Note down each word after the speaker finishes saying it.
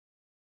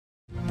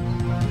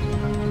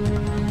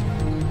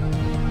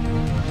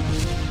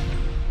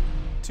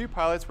Two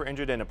pilots were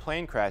injured in a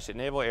plane crash at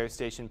Naval Air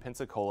Station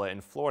Pensacola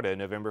in Florida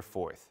November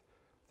 4th.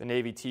 The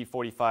Navy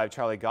T-45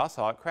 Charlie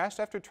Goshawk crashed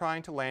after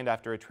trying to land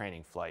after a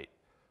training flight.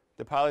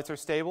 The pilots are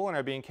stable and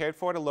are being cared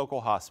for at a local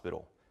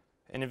hospital.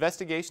 An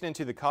investigation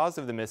into the cause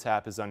of the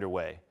mishap is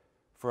underway.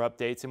 For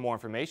updates and more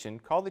information,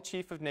 call the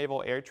Chief of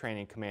Naval Air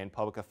Training Command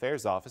Public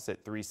Affairs Office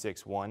at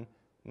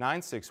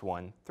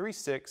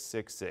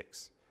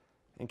 361-961-3666.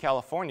 In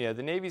California,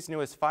 the Navy's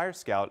newest Fire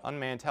Scout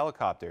unmanned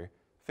helicopter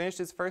finished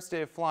its first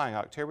day of flying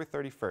October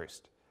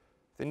 31st.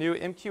 The new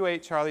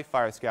MQ-8 Charlie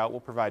Fire Scout will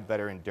provide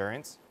better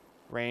endurance,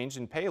 range,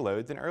 and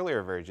payload than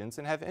earlier versions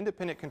and have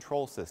independent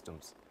control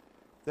systems.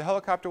 The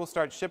helicopter will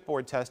start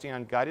shipboard testing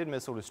on guided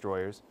missile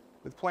destroyers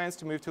with plans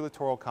to move to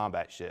littoral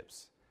combat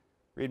ships.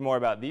 Read more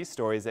about these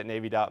stories at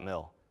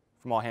Navy.mil.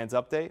 From All Hands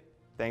Update,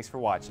 thanks for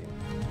watching.